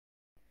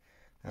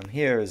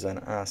Here is an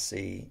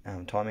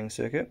RC timing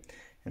circuit,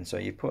 and so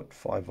you put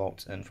 5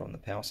 volts in from the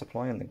power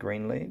supply and the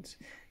green leads,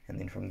 and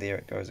then from there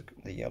it goes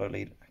the yellow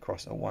lead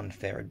across a 1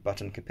 farad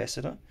button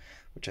capacitor,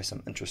 which has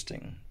some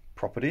interesting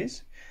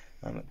properties.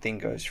 It then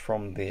goes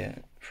from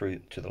there through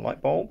to the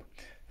light bulb,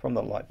 from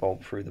the light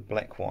bulb through the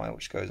black wire,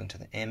 which goes into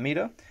the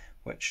ammeter,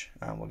 which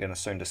we're going to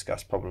soon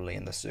discuss probably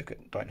in this circuit.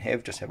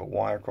 Just have a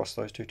wire across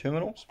those two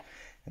terminals,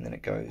 and then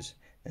it goes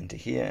into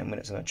here, and when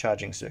it's in a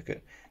charging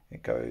circuit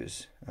it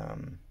goes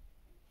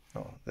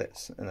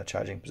that's in the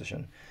charging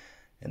position,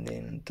 and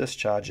then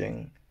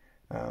discharging,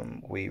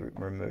 we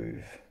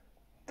remove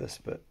this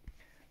bit.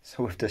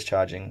 So with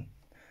discharging,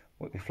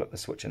 we flip the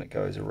switch and it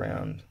goes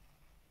around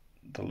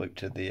the loop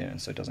to there, and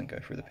so it doesn't go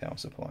through the power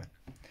supply.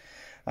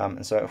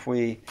 And so if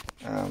we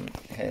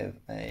have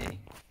a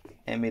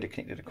ammeter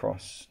connected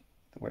across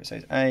where it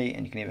says A,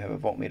 and you can either have a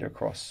voltmeter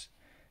across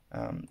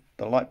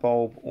the light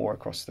bulb or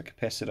across the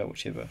capacitor,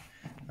 whichever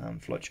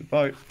floats your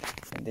boat,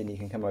 and then you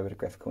can come over to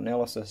graphical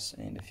analysis,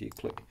 and if you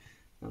click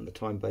the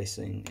time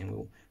basing, and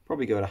we'll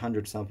probably go at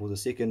 100 samples a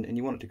second, and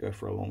you want it to go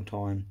for a long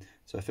time,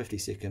 so 50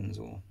 seconds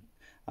or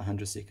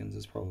 100 seconds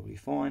is probably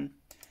fine.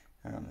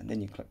 And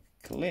then you click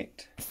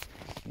collect,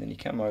 and then you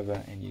come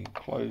over and you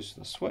close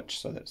the switch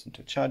so that's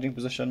into charging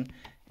position,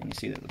 and you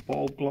see that the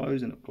bulb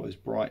glows, and it glows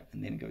bright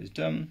and then it goes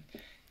dim,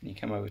 and you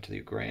come over to the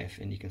graph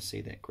and you can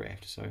see that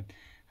graph. So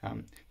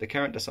the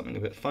current does something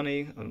a bit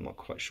funny. I'm not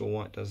quite sure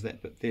why it does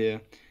that bit there,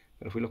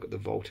 but if we look at the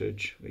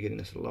voltage, we're getting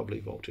this lovely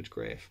voltage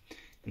graph.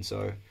 And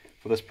so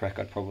for this prac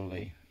I'd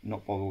probably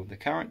not bother with the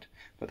current,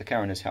 but the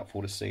current is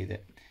helpful to see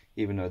that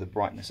even though the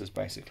brightness is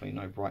basically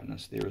no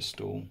brightness, there is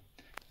still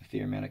a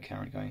fair amount of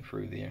current going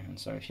through there. And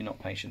so if you're not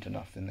patient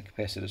enough, then the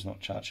capacitor is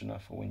not charged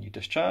enough for when you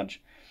discharge,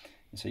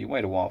 and so you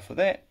wait a while for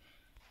that.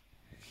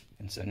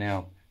 And so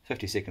now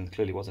 50 seconds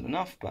clearly wasn't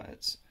enough, but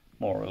it's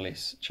more or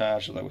less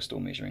charged, although we're still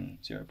measuring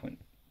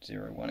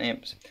 0.01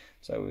 amps.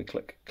 So we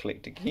click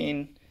collect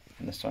again,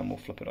 and this time we'll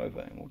flip it over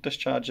and we'll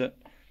discharge it.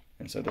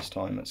 And so this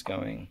time it's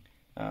going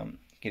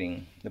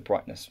getting the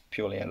brightness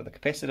purely out of the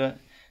capacitor.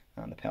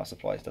 The power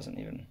supply isn't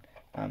even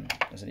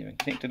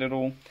connected at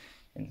all,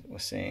 and we're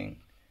seeing,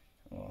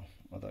 well,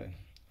 although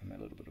I made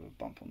a little bit of a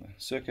bump on the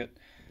circuit,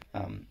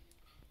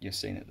 you're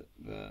seeing that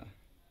the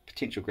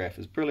potential graph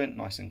is brilliant,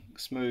 nice and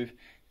smooth,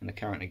 and the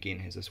current again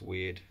has this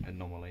weird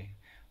anomaly.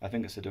 I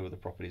think it's to do with the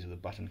properties of the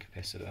button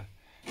capacitor,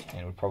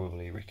 and would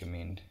probably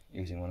recommend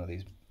using one of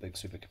these big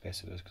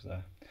supercapacitors because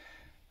they're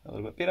a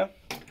little bit better.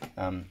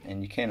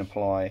 And you can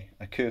apply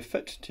a curve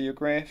fit to your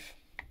graph,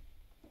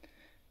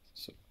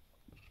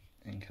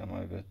 and come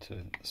over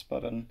to this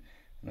button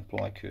and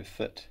apply curve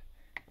fit,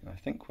 and I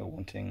think we're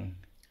wanting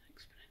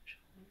exponential.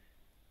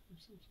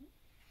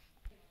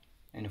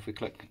 And if we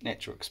click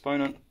natural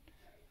exponent,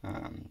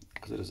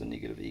 because it is a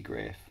negative E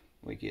graph,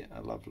 we get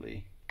a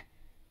lovely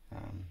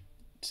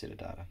set of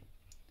data.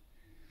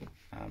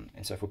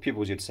 And so for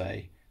pupils you'd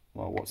say,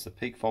 well, what's the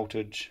peak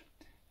voltage,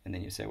 and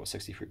then you say, well,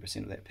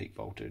 63% of that peak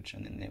voltage,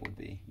 and then that would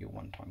be your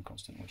one-time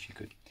constant, which you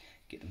could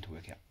get them to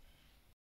work out.